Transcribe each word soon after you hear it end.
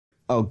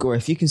Oh, Gore,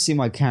 if you can see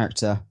my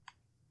character,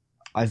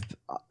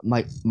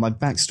 my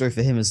backstory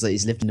for him is that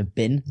he's lived in a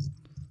bin.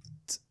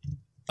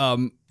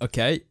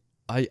 Okay.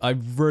 I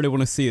really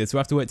want to see this. We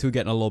have to wait till we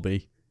get in a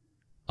lobby.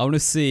 I want to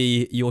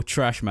see your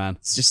trash man.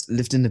 He's just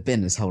lived in the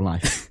bin his whole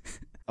life.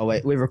 Oh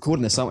wait, we're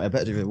recording this, aren't we? I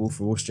better do it Wolf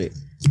of Wall Street.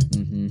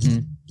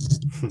 You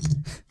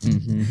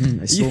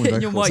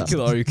hitting your mic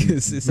though,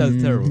 because it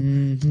sounds terrible.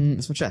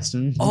 It's my chest.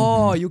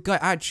 Oh, your guy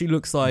actually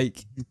looks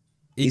like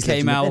he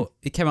came out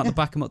the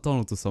back of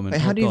McDonald's or something. Wait,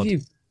 how do you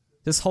view?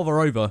 Just hover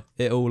over,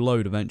 it'll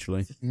load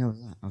eventually.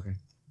 Okay.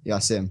 Yeah, I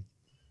see him.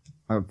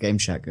 I got game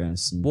chat going.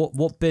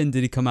 What bin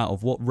did he come out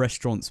of? What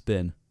restaurant's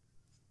bin?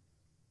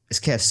 It's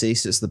KFC,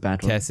 so it's the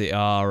bad one. KFC,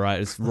 right,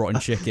 it's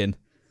rotten chicken.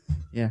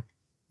 Yeah.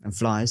 And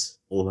flies.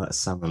 All that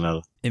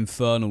salmonella.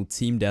 Infernal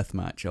team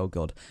deathmatch, oh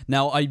god.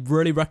 Now, I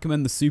really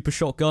recommend the super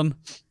shotgun.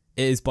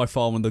 It is by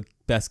far one of the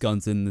best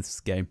guns in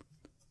this game.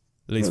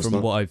 At least from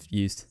what I've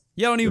used.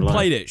 You haven't even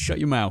played it, shut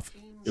your mouth.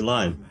 You're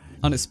lying.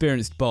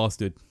 Unexperienced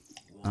bastard.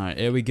 Alright,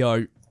 here we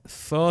go.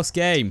 First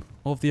game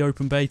of the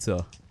open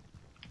beta.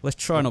 Let's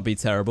try not be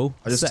terrible.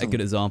 Set a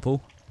good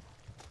example.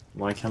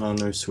 Why can't I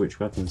no switch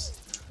weapons?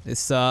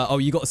 It's, oh,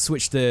 you got to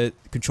switch the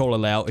controller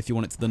layout if you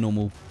want it to the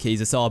normal keys.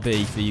 It's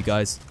RB for you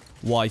guys.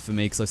 Y for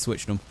me, because I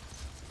switched them.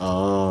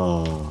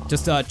 Oh.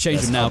 Just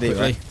change them now, RB,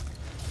 quickly. right?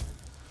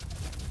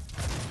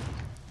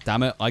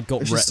 Damn it, I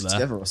got wrecked there.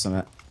 Together or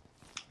something.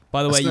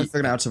 By the way, I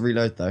figured out how to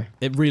reload though.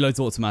 It reloads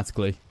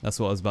automatically. That's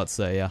what I was about to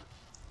say, yeah.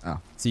 Oh.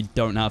 So you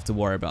don't have to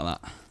worry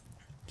about that.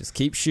 Just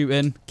keep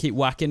shooting, keep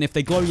whacking. If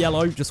they glow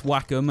yellow, just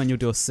whack them and you'll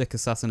do a sick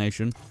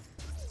assassination.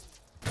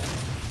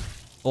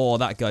 Oh,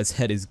 that guy's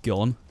head is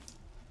gone.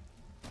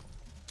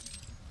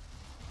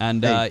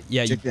 And, hey,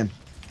 yeah.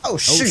 Oh,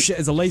 shoot! Oh, shit,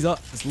 there's a laser.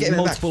 There's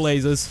multiple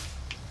lasers.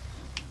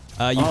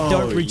 You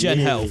don't regen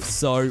health,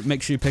 so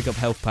make sure you pick up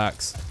health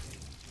packs.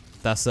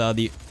 That's,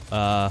 the,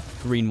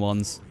 green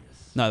ones.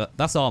 No,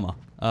 that's armor.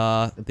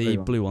 The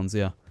blue ones,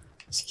 yeah.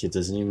 This kid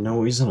doesn't even know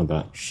what he's on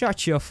about.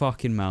 Shut your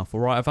fucking mouth,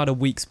 alright? I've had a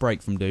week's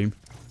break from Doom.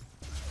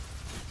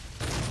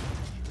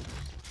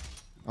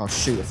 Oh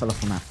shoot, it fell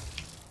off the map.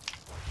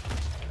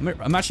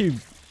 I'm actually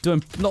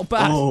doing not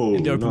bad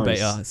in the open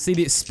beta. See,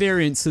 the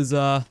experience has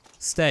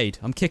stayed.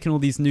 I'm kicking all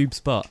these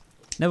noobs butt.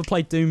 Never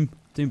played Doom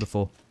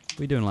before. What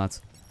are you doing,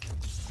 lads?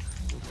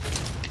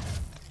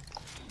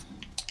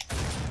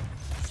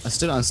 I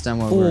still don't understand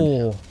why we're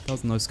in. That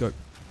was no scope.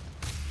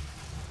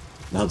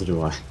 Neither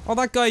do I. Oh,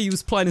 that guy, he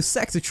was playing a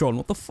Sectatron.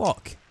 What the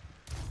fuck?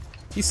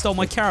 He stole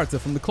my character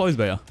from the close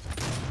beta.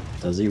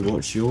 Does he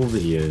watch your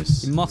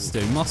videos? He must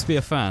do. Must be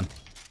a fan.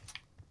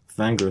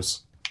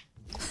 Fangirls.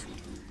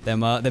 Them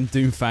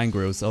Doom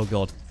fangirls. Oh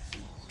god.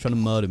 Trying to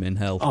murder me in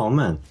hell. Oh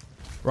man.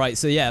 Right,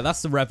 so yeah,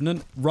 that's the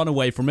Revenant. Run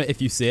away from it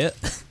if you see it.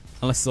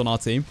 Unless it's on our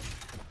team.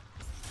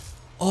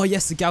 Oh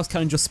yes, the Gauss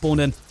cannon just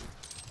spawned in.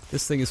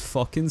 This thing is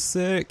fucking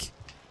sick.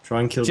 Try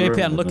and kill the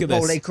JPN, look at this.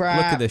 Holy crap.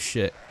 Look at this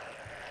shit.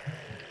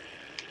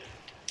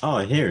 Oh,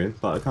 I hear him,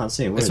 but I can't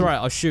see him. It's alright,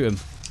 I'll shoot him.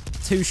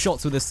 2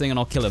 shots with this thing and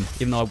I'll kill him,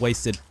 even though I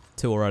wasted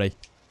 2 already.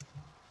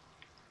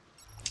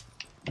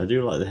 I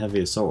do like the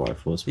heavy assault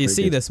rifle. You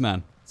see this,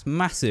 man? It's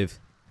massive.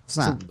 What's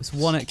that? It's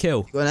 1-hit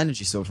kill. You got an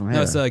energy sword from here.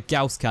 No, it's a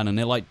Gauss cannon.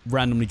 It like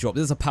randomly drops.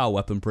 This is a power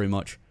weapon, pretty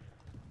much.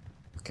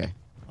 Okay.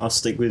 I'll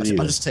stick with you.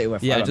 I'll just take you away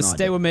from Yeah, just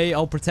stay with me.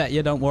 I'll protect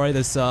you. Don't worry.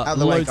 There's out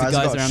the way, loads of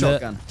guys around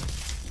it.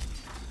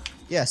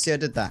 Yeah, see, I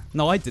did that.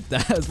 No, I did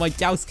that. It was my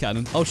Gauss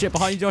cannon. Oh shit,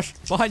 behind you, Josh.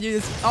 Behind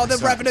you. Oh, the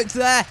Revenant's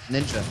there.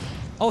 Ninja.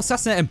 Oh,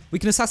 assassinate him. We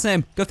can assassinate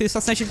him. Go through the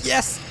assassination.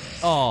 Yes.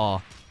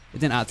 Oh,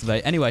 it didn't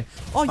activate. Anyway.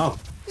 Oh,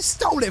 you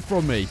stole it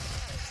from me.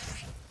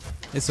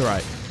 It's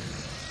alright.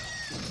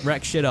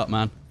 Wreck shit up,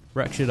 man.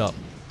 Wreck shit up.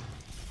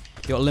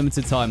 You got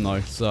limited time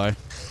though, so. I'm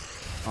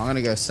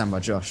gonna go stand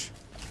by Josh.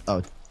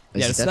 Oh.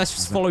 Yeah, let's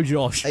just follow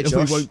Josh. Hey, Josh.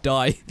 Josh. We won't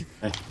die.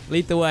 Hey.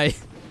 Lead the way,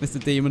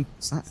 Mr. Demon.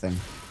 What's that thing?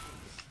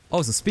 Oh,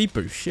 it's a speed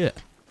boost. Shit.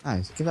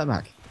 Oh, give that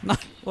back. No.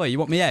 Wait, you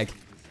want me egg?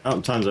 Oh,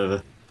 time's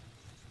over.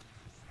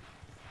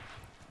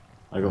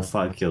 I got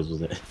 5 kills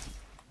with it.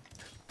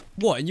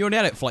 What? And you only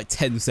had it for like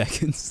 10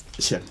 seconds?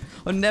 Yeah.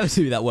 I never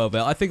do that well,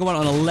 but I think I went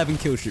on an 11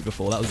 kill streak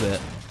before. That was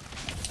it.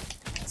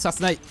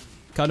 Assassinate.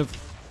 Kind of.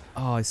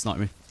 Oh, he sniped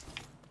me.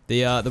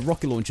 The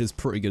rocket launcher is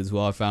pretty good as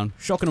well, I found.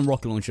 Shotgun and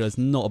rocket launcher is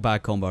not a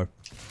bad combo.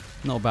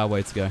 Not a bad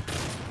way to go.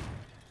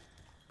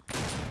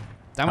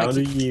 Damn it. How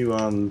do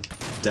you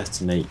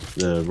detonate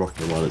the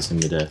rocket while it's in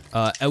midair?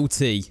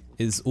 LT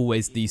is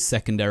always the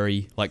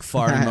secondary like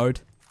firing mode.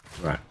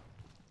 Right.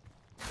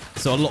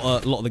 So a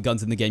lot of the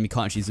guns in the game you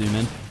can't actually zoom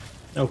in.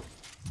 Oh.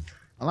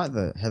 I like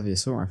the heavy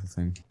assault rifle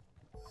thing.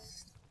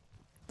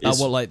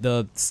 Well, like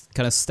the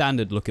kind of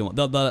standard looking one,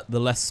 the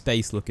less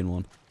space looking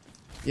one.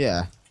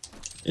 Yeah.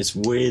 It's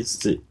weird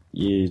that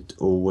you're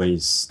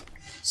always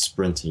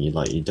sprinting.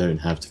 Like you don't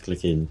have to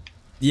click in.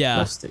 Yeah.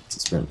 Left stick to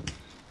sprint.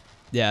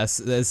 Yes,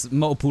 there's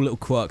multiple little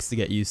quirks to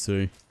get used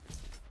to.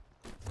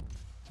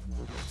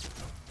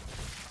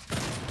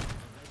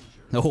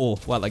 Oh,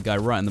 wow, that guy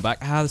right in the back.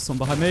 Ah, there's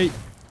someone behind me.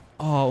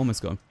 Oh,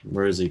 almost got him.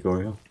 Where is he,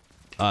 Gorinator?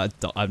 I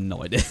have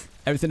no idea.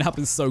 Everything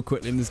happens so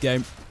quickly in this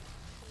game.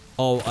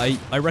 Oh,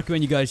 I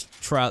recommend you guys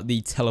try out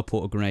the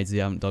teleporter grenades if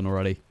you haven't done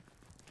already.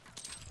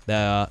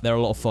 They're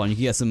a lot of fun. You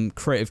can get some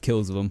creative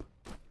kills with them.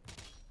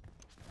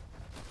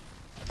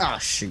 Ah,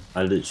 shoot.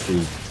 I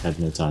literally had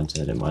no time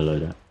to edit my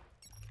loadout.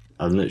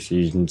 I'm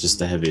literally using just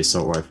the heavy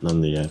assault rifle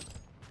and the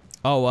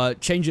Oh,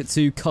 change it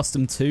to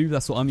custom 2.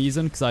 That's what I'm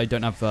using because I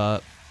don't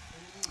have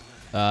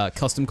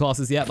custom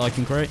classes yet that I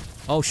can create.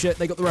 Oh shit,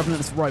 they got the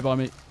revenants right by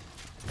me.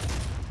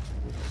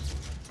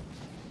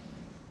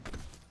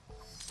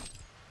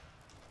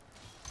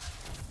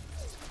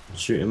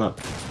 shoot him up.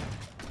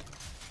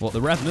 What,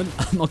 the revenant?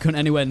 I'm not going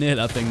anywhere near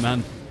that thing,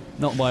 man.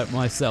 Not by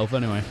myself,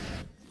 anyway.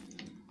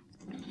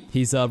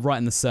 He's right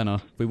in the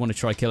center. We want to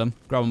try kill him.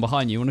 Grab him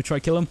behind you. You want to try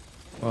kill him?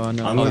 Oh,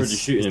 no. I'm already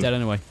shooting He's him. dead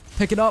anyway.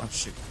 Pick it up. Oh,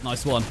 shoot.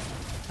 Nice one.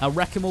 I'll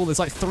wreck them all. There's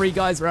like 3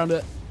 guys around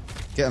it.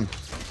 Get him.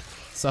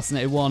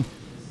 Assassinated 1.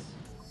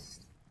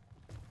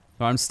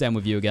 Alright, I'm staying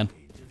with you again.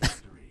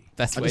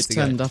 Best I way just to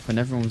go. turned up and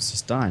everyone was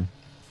just dying.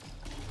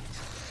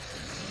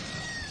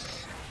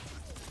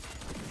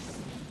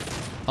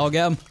 I'll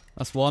get him.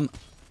 That's 1.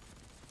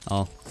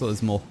 Oh, thought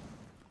there's more.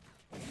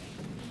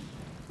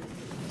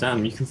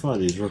 Damn, you can fire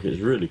these rockets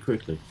really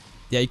quickly.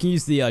 Yeah, you can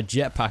use the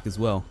jetpack as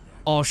well.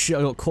 Oh shit,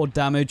 I got quad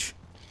damage.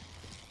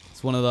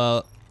 It's one of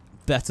the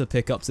better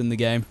pickups in the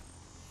game.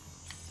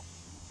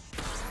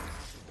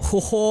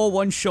 Oh,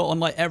 1 shot on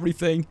like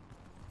everything.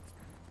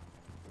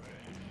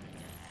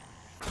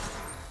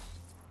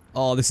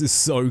 Oh, this is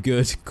so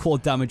good.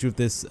 Quad damage with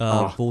this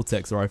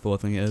vortex rifle, I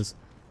think it is.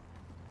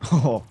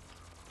 Oh.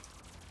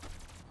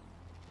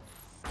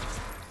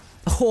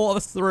 Oh,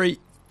 that's 3.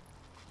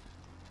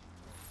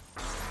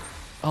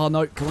 Oh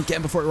no, come on, get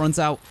him before it runs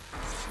out.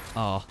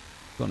 Oh,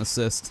 got an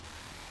assist.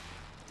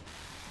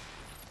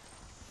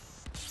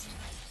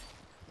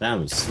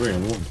 Damn, it's 3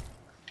 on 1.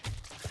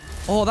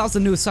 Oh, that was a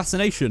new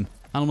assassination.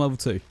 Animal level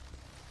 2.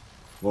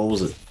 What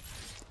was it?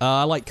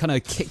 I like kind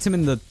of kicked him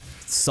in the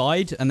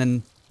side and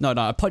then... No,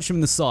 I punched him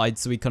in the side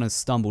so he kind of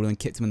stumbled and then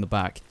kicked him in the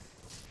back.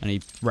 And he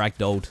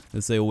ragdolled,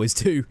 as they always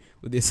do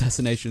with the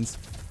assassinations.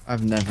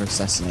 I've never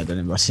assassinated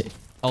anybody.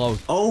 Oh,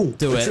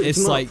 do I it. tripped It's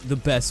him like up. the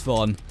best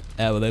fun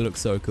ever. They look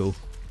so cool.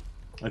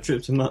 I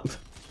tripped him up.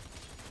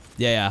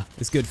 Yeah,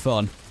 it's good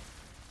fun.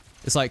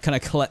 It's like kind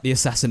of collect the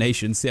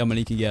assassinations, see how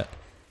many you can get.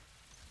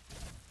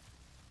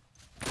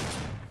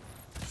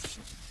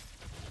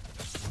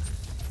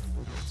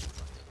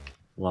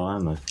 Low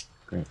ammo.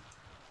 Great.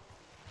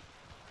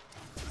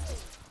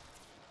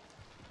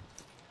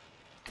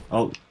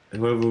 Oh,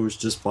 whoever was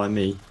just by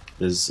me,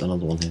 there's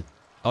another one here.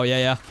 Oh,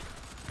 yeah.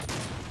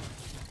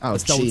 Oh,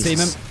 Let's double team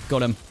him. Jesus.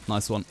 Got him.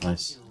 Nice one.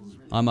 Nice.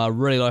 I'm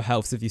really low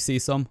health, so if you see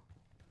some.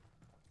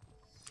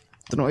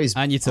 Don't know what his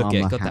And you took it,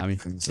 armor god damn you.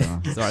 hack things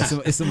are. It's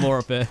alright, it's some more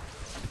up here.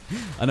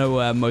 I know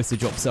where most of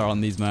the drops are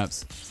on these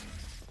maps.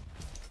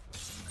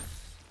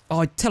 Oh,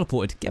 I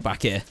teleported. Get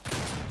back here.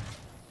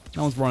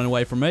 No one's running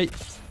away from me.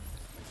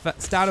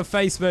 Stand and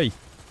face me.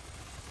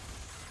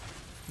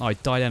 Oh, I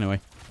died anyway.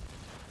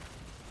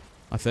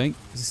 I think.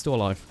 Is he still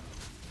alive?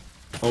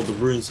 Oh, the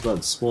rune's about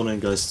to spawn in,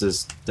 guys.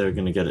 They're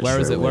gonna get it. Where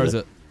is straight it? away. Where is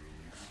it?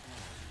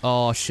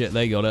 Oh shit,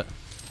 they got it.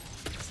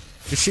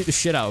 Just shoot the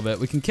shit out of it.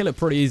 We can kill it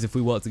pretty easy if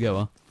we work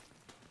together.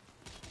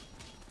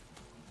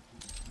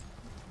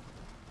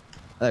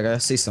 There you go. I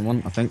see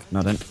someone, I think.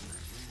 No, I don't.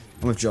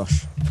 I'm with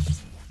Josh.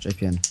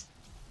 JPN.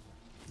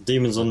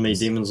 Demons on me.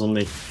 Demons on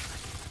me.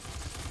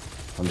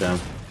 I'm down.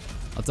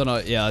 I don't know.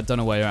 Yeah, I don't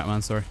know where you're at,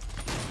 man. Sorry.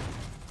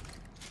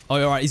 Oh,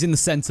 you're right. He's in the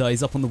center.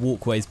 He's up on the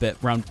walkways bit,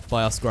 round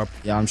by our scrub.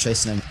 Yeah, I'm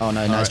chasing him. Oh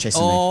no, now he's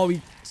chasing me. Oh,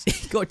 he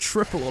got a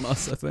triple on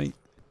us, I think.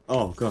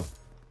 Oh god.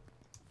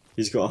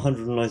 He's got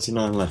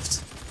 199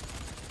 left.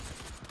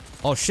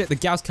 Oh shit, the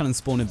Gauss cannon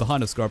spawned in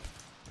behind us, scrub.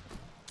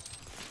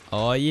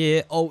 Oh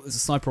yeah. Oh, there's a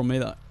sniper on me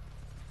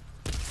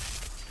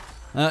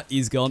there.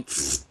 He's gone.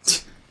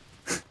 It's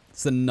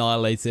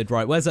annihilated.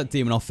 Right, where's that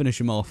demon? I'll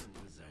finish him off.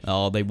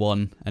 Oh, they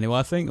won. Anyway,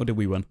 I think? Or did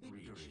we win?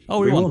 Oh,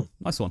 we won.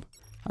 Nice one.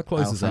 How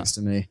close Wow, is that? thanks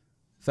to me.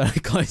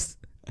 Very close.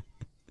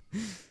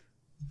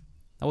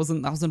 That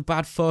wasn't a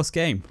bad first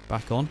game.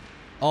 Back on.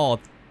 Oh,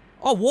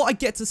 what? I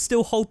get to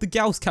still hold the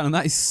Gauss cannon.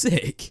 That is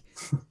sick.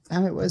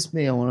 Damn it, where's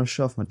me? I want to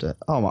show off my dirt.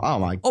 Oh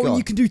my god. Oh, and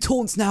you can do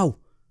taunts now.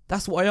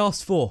 That's what I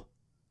asked for.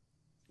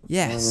 I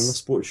Yes.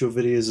 must watch your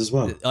videos as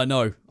well. I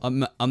know.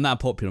 I'm that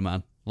popular,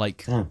 man.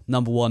 Like, Yeah.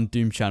 #1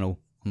 Doom channel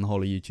on the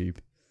whole of YouTube.